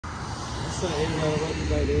something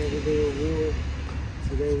like that. We do wood.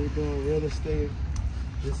 Today we doing real estate.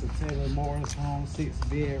 This is a Taylor Morris home,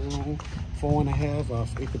 6-bedroom,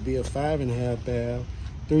 4.5. It could be a 5.5 bath,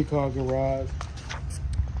 3-car garage,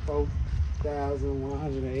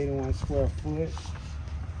 4,181 square foot.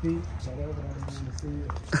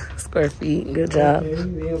 Square feet. Good job. Okay,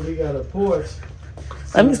 then we got a porch.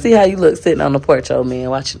 Let me see how you look sitting on the porch, old man,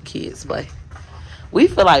 watching the kids play. We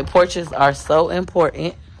feel like porches are so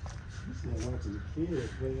important.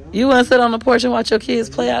 You want to sit on the porch and watch your kids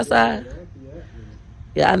play outside?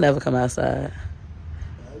 Yeah, I never come outside.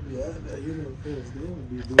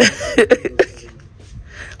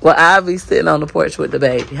 Well, I'll be sitting on the porch with the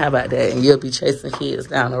baby. How about that? And you'll be chasing kids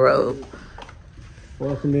down the road.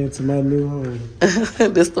 Welcome into my new home.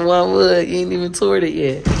 This the one wood. You ain't even toured it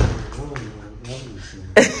yet.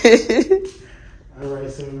 All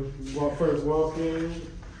right, so first walk in.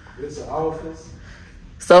 This is an office.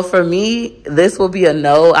 So for me, this will be a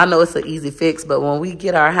no. I know it's an easy fix, but when we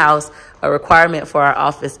get our house, a requirement for our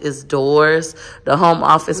office is doors. The home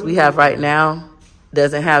office we have right now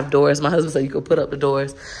doesn't have doors. My husband said you could put up the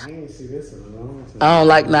doors. I ain't see this in a long time. I don't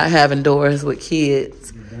like not having doors with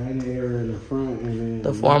kids. The dining area in the front, and then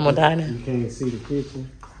the formal dining. You can't see the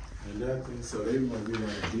kitchen or nothing, so they might be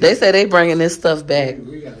like. They say they bringing this stuff back.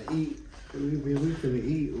 We gotta eat. We finna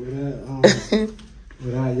eat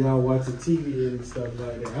without y'all watching TV and stuff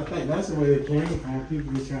like that. I think that's the way it came from.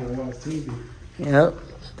 People be trying to watch TV. Yep.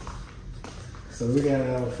 So we got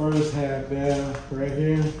our first half bath right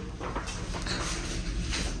here.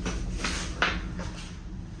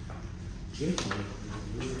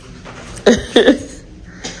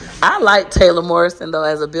 I like Taylor Morrison though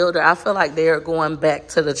as a builder. I feel like they are going back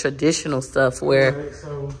to the traditional stuff where. Right,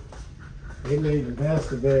 so they made the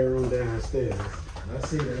master bedroom downstairs. I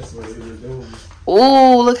see that's what they were doing.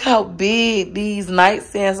 Ooh, look how big these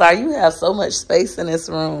nightstands are. You have so much space in this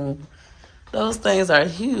room. Those things are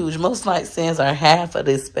huge. Most nightstands are half of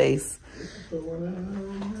this space.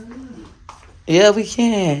 Yeah, we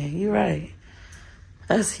can. You're right.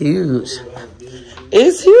 That's huge.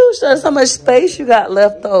 It's huge. There's so much space you got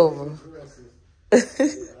left over.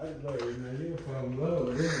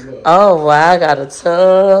 Oh, wow. I got a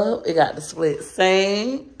tub. It got the split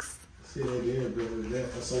sinks.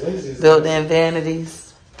 Built-in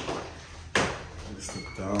vanities.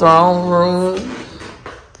 Throne room.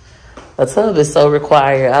 A tub is so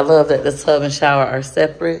required. I love that the tub and shower are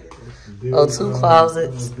separate. Oh, 2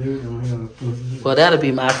 closets. Well, that'll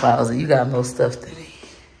be my closet. You got more stuff than me.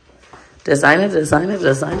 Designer, designer,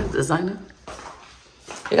 designer, designer.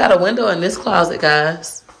 You got a window in this closet,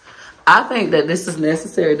 guys. I think that this is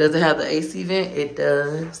necessary. Does it have the AC vent? It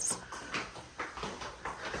does.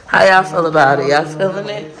 How y'all feel about it? Y'all feeling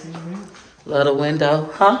it? Love the window,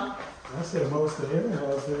 huh? I said most of every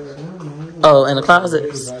house has one. Oh, in the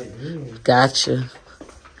closets? Gotcha.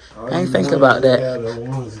 I ain't think about that. The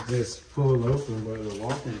ones just full open, but the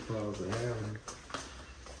walk-in closet have them.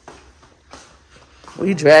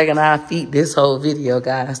 We dragging our feet this whole video,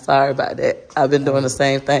 guys. Sorry about that. I've been doing the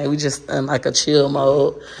same thing. We just in like a chill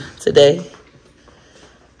mode today.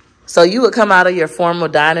 So you would come out of your formal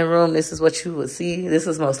dining room. This is what you would see. This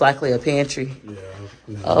is most likely a pantry. Yeah.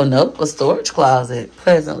 No. Oh, nope. A storage closet.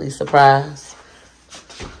 Pleasantly surprised.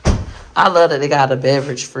 I love that they got a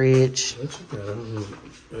beverage fridge.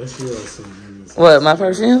 What, my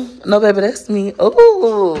perfume? No, baby, that's me.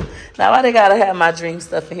 Oh, now why they gotta have my dream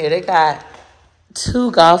stuff in here? They got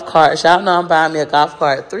 2 golf carts. Y'all know I'm buying me a golf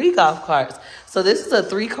cart. 3 golf carts. So this is a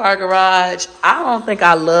 3-car garage. I don't think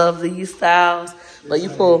I love these styles, but you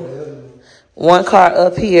pull 1 car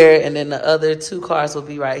up here and then the other 2 cars will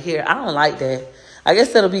be right here. I don't like that. I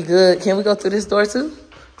guess that'll be good. Can we go through this door too?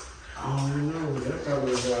 I don't know. That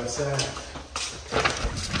probably go outside.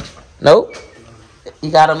 Nope.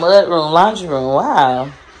 You got a mud room, laundry room.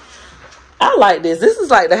 Wow. I like this. This is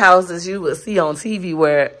like the houses you would see on TV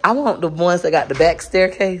where I want the ones that got the back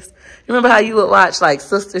staircase. You remember how you would watch like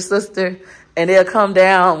Sister, Sister, and they'll come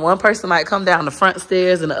down. One person might come down the front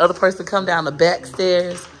stairs and the other person come down the back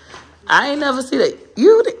stairs. I ain't never see that.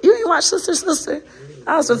 You ain't watch Sister, Sister?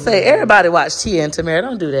 I was going to say, everybody watch Tia and Tamara.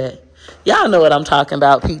 Don't do that. Y'all know what I'm talking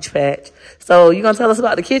about, Peach Patch. So you going to tell us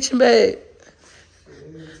about the kitchen, babe?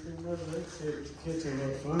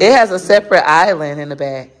 It has a separate island in the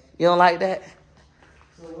back. You don't like that?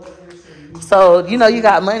 So, you know, you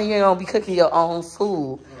got money, you ain't gonna be cooking your own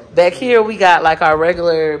food. Back here, we got like our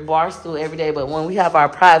regular bar stool every day, but when we have our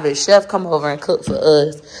private chef come over and cook for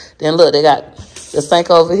us, then look, they got the sink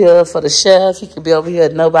over here for the chef. He could be over here,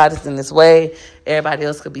 nobody's in his way. Everybody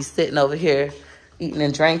else could be sitting over here eating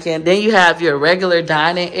and drinking. Then you have your regular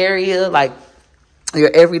dining area, like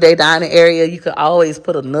your everyday dining area. You could always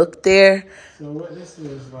put a nook there. So what this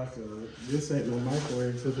is like this ain't no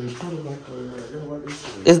microwave, so they put a microwave right there. What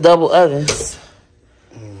this is? It's double ovens.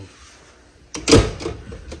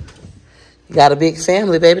 You got a big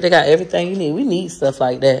family, baby. They got everything you need. We need stuff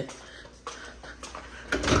like that.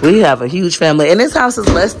 We have a huge family. And this house is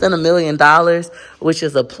less than $1 million, which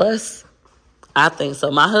is a plus. I think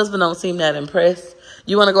so. My husband don't seem that impressed.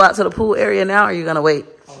 You want to go out to the pool area now, or are you going to wait?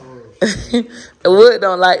 Wood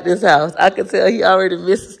don't like this house. I can tell he already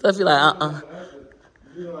missed stuff. He like,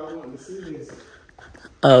 You know, I want to see this.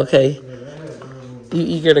 Okay. You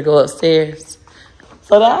eager to go upstairs?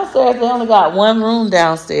 So downstairs, they only got one room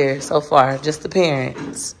downstairs so far, just the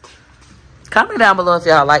parents. Comment down below if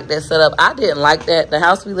y'all like that setup. I didn't like that. The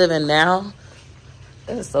house we live in now,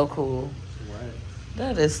 that is so cool. Right.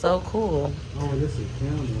 That is so cool. Oh, this is a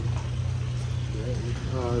camera.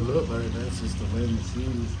 Oh, it look like that's just the way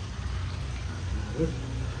machines.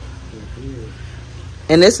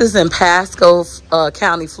 And this is in Pasco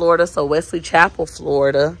County, Florida, so Wesley Chapel,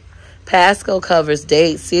 Florida. Pasco covers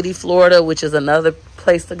Dade City, Florida, which is another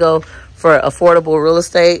place to go for affordable real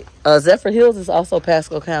estate. Zephyr Hills is also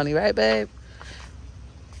Pasco County, right, babe?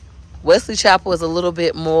 Wesley Chapel is a little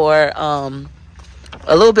bit more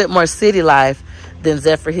city life than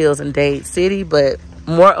Zephyr Hills and Dade City, but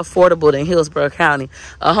more affordable than Hillsborough County.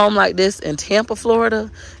 A home like this in Tampa, Florida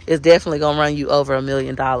is definitely going to run you over $1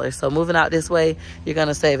 million. So moving out this way, you're going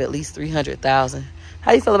to save at least $300,000.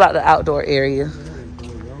 How you feel about the outdoor area?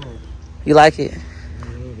 You like it?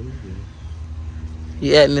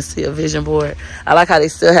 You adding this to your vision board? I like how they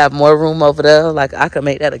still have more room over there. Like I could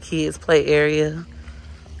make that a kids play area.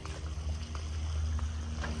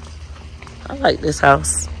 I like this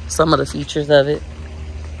house. Some of the features of it.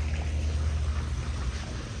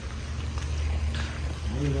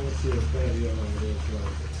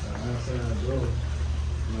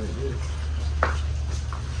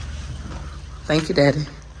 Thank you, Daddy.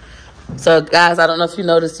 So, guys, I don't know if you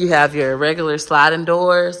noticed, you have your regular sliding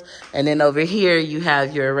doors. And then over here, you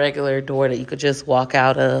have your regular door that you could just walk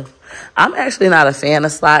out of. I'm actually not a fan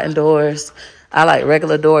of sliding doors. I like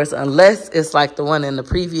regular doors unless it's like the one in the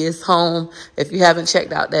previous home. If you haven't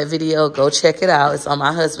checked out that video, go check it out. It's on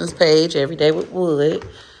my husband's page, Everyday with Wood.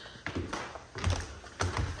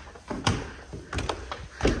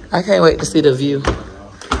 I can't wait to see the view.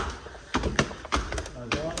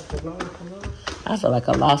 I feel like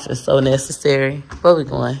a loft is so necessary. Where we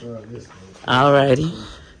going? Alrighty.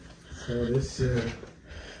 So this is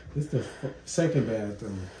the second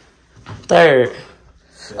bathroom. Third.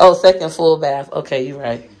 Oh, second full bath. Okay, you're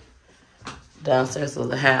right. Downstairs was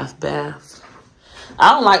a half bath.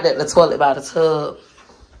 I don't like that the toilet by the tub.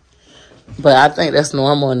 But I think that's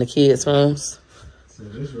normal in the kids' rooms. So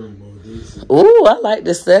this room more decent. Ooh, I like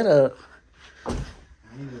this setup.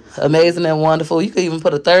 Amazing and wonderful. You could even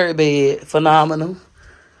put a third bed. Phenomenal.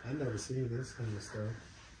 I never seen this kind of stuff.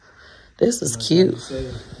 This is cute.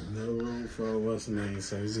 No room for what's the name,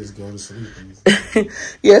 so you just go to sleep.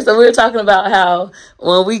 Yeah, so we were talking about how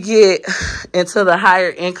when we get into the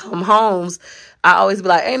higher income homes, I always be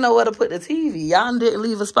like, ain't nowhere to put the TV. Y'all didn't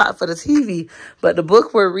leave a spot for the TV. But the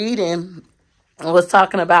book we're reading was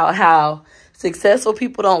talking about how successful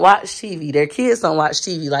people don't watch TV. Their kids don't watch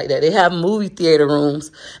TV like that. They have movie theater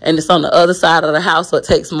rooms, and it's on the other side of the house, so it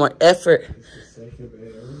takes more effort.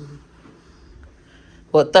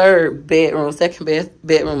 Well, third bedroom, second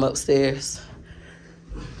bedroom upstairs.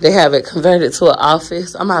 They have it converted to an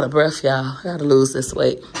office. I'm out of breath, y'all. I gotta lose this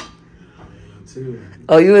weight.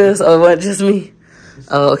 Oh, you is? Oh, it wasn't just me?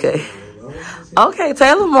 Oh, okay. Okay,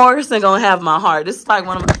 Taylor Morrison gonna have my heart. This is like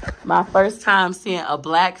one of my first time seeing a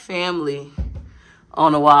black family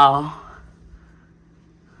on the wall.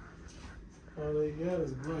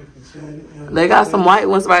 They got some white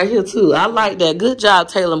ones right here too. I like that. Good job,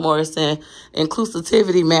 Taylor Morrison.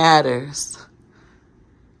 Inclusivity matters.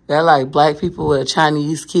 They're like black people with a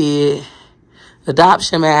Chinese kid.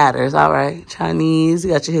 Adoption matters. All right. Chinese.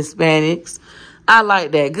 You got your Hispanics. I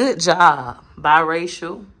like that. Good job.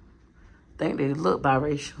 Biracial. I think they look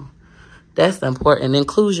biracial. That's important.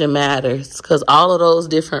 Inclusion matters because all of those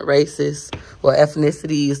different races or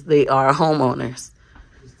ethnicities, they are homeowners.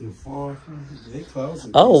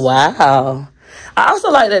 Oh, wow. I also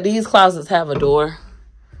like that these closets have a door.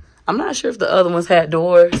 I'm not sure if the other ones had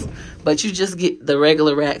doors, but you just get the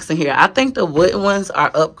regular racks in here. I think the wooden ones are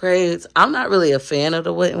upgrades. I'm not really a fan of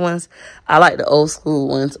the wooden ones. I like the old school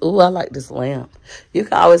ones. Ooh, I like this lamp. You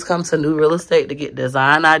can always come to new real estate to get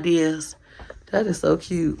design ideas. That is so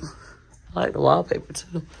cute. I like the wallpaper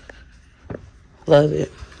too. Love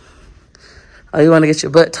it. Oh, you want to get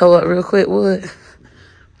your butt toe up real quick, Wood?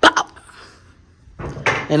 Pop.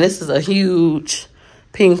 And this is a huge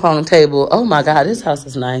ping pong table. Oh my God, this house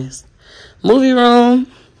is nice. Movie room.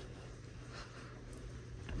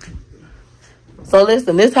 So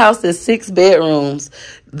listen, this house is 6 bedrooms.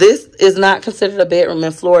 This is not considered a bedroom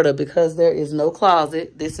in Florida because there is no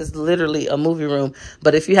closet. This is literally a movie room.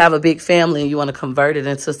 But if you have a big family and you want to convert it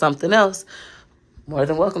into something else, more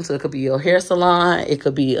than welcome to. It could be your hair salon. It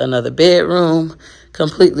could be another bedroom.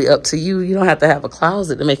 Completely up to you. You don't have to have a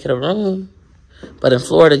closet to make it a room. But in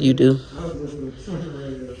Florida, you do.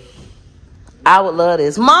 I would love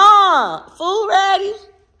this. Mom, food ready?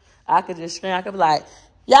 I could just scream. I could be like,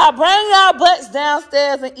 y'all bring y'all butts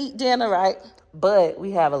downstairs and eat dinner, right? But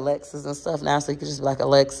we have Alexas and stuff now, so you could just be like,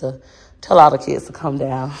 Alexa, tell all the kids to come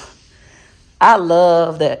down. I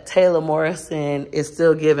love that Taylor Morrison is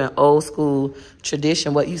still giving old school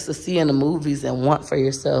tradition, what you used to see in the movies and want for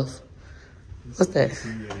yourself. What's that?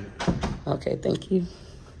 Okay, thank you.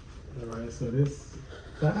 All right, so this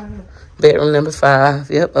 5. Bedroom number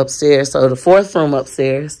 5. Yep, upstairs. So the 4th room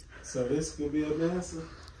upstairs. So this could be a master.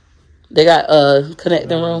 They got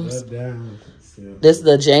connecting rooms. This is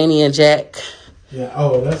the Janie and Jack. Yeah.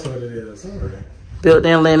 Oh, that's what it is. All right.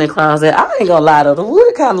 Built-in linen closet. I ain't gonna lie though, the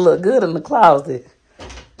wood kind of look good in the closet.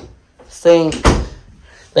 Sink.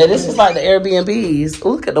 But this is like the Airbnbs. Ooh,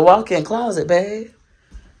 look at the walk-in closet, babe.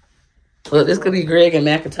 Look, this could be Greg and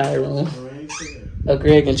McIntyre room. Or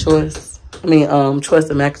Greg and Choice. I mean, Choice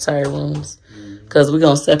and McIntyre rooms. Because we're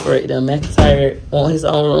going to separate them. McIntyre want his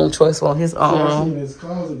own room. Choice want his own room. There's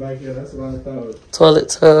closet back here. That's what I thought. Toilet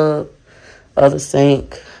tub. Other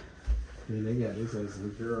sink. Yeah, they got this as a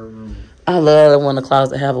girl room. I love when the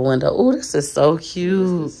closet have a window. Ooh, this is so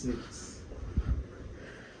cute.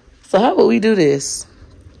 So how would we do this?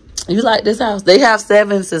 You like this house? They have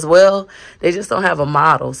 7s as well. They just don't have a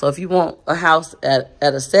model. So if you want a house at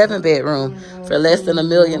a 7-bedroom for less than $1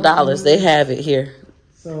 million, they have it here.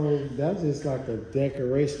 So that's just like a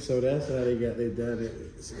decoration. So that's how they got their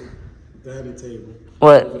dining table.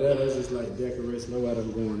 What? But that's just like decoration.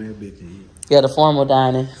 Nobody going that bitch to eat. Yeah, the formal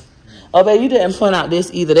dining. Oh, babe, you didn't point out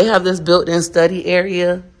this either. They have this built-in study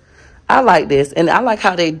area. I like this. And I like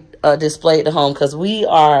how they displayed the home because we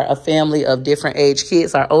are a family of different age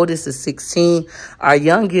kids. Our oldest is 16. Our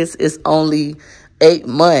youngest is only 8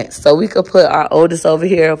 months. So we could put our oldest over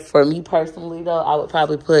here. For me personally, though, I would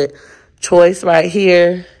probably put Choice right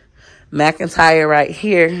here, McIntyre right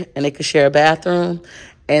here, and they could share a bathroom.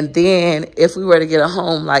 And then if we were to get a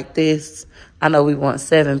home like this, I know we want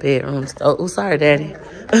 7 bedrooms. Oh, sorry, Daddy.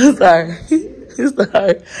 Sorry.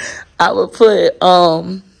 Sorry. I would put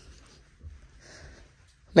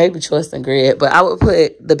maybe Choice and Greg, but I would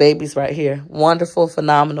put the babies right here. Wonderful,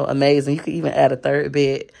 phenomenal, amazing. You could even add a 3rd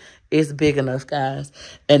bed. It's big enough, guys.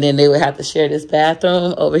 And then they would have to share this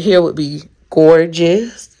bathroom. Over here would be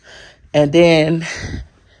gorgeous. And then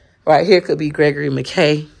right here could be Gregory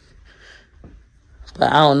McKay.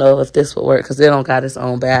 But I don't know if this would work because they don't got his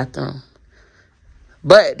own bathroom.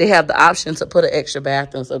 But they have the option to put an extra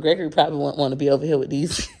bathroom. So Gregory probably wouldn't want to be over here with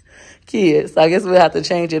these kids. So I guess we'll have to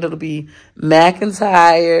change it. It'll be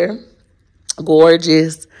McIntyre,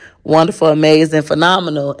 gorgeous, wonderful, amazing,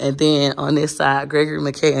 phenomenal. And then on this side, Gregory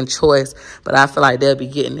McKay and Choice. But I feel like they'll be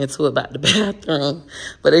getting into it about the bathroom.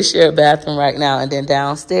 But they share a bathroom right now. And then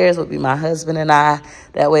downstairs would be my husband and I.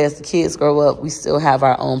 That way, as the kids grow up, we still have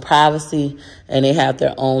our own privacy. And they have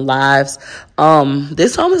their own lives.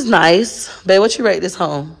 This home is nice. Babe, what you rate this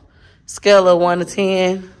home? Scale of 1 to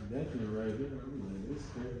 10?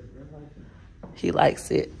 He likes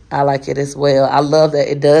it. I like it as well. I love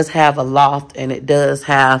that it does have a loft and it does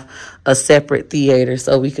have a separate theater,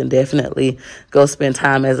 so we can definitely go spend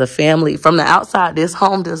time as a family. From the outside, this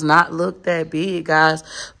home does not look that big, guys,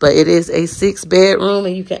 but it is a 6-bedroom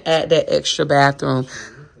and you can add that extra bathroom.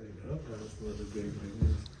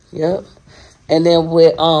 Yep. And then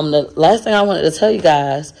with the last thing I wanted to tell you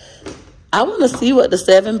guys, I want to see what the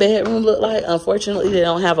 7-bedroom look like. Unfortunately, they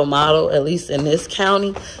don't have a model, at least in this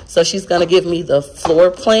county. So she's going to give me the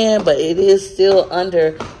floor plan, but it is still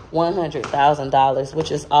under $100,000,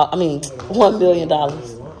 which is, $1 million.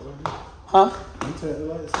 Huh?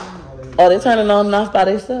 Oh, they turn it on and off by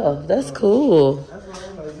themselves. That's cool.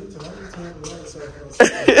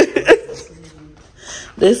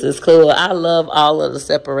 This is cool. I love all of the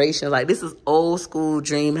separation. Like, this is old school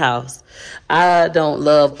dream house. I don't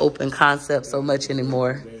love open concept so much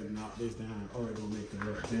anymore.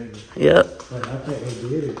 Yep. But I think they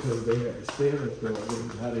did it because they had the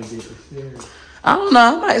stairs, how they did the stairs. I don't know.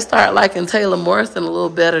 I might start liking Taylor Morrison a little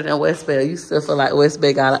better than West Bay. You still feel like West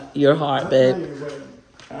Bay got your heart, babe.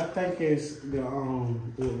 I think it's the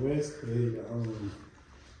West Bay,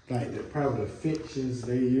 like probably the fixtures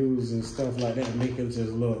they use and stuff like that make it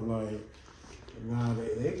just look like. Nah,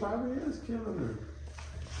 they probably is killing them.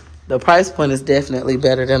 The price point is definitely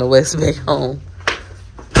better than a West Bay home.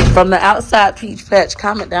 From the outside, Peach Patch,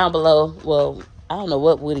 comment down below. Well, I don't know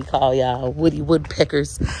what Woody call y'all, Woody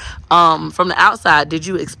Woodpeckers. From the outside, did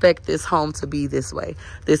you expect this home to be this way?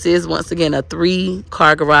 This is, once again, a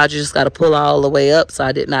 3-car garage. You just got to pull all the way up, so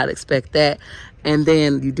I did not expect that. And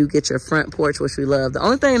then you do get your front porch, which we love. The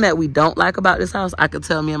only thing that we don't like about this house, I could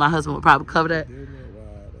tell me and my husband would probably cover that,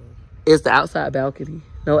 is the outside balcony.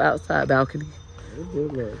 No outside balcony.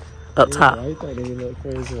 Up top. I thought they look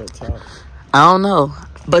crazy up top. I don't know.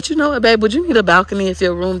 But you know what, babe? Would you need a balcony if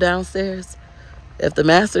your room downstairs? If the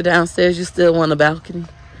master downstairs, you still want a balcony?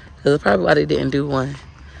 Because that's probably why they didn't do one.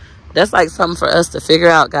 That's like something for us to figure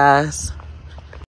out, guys.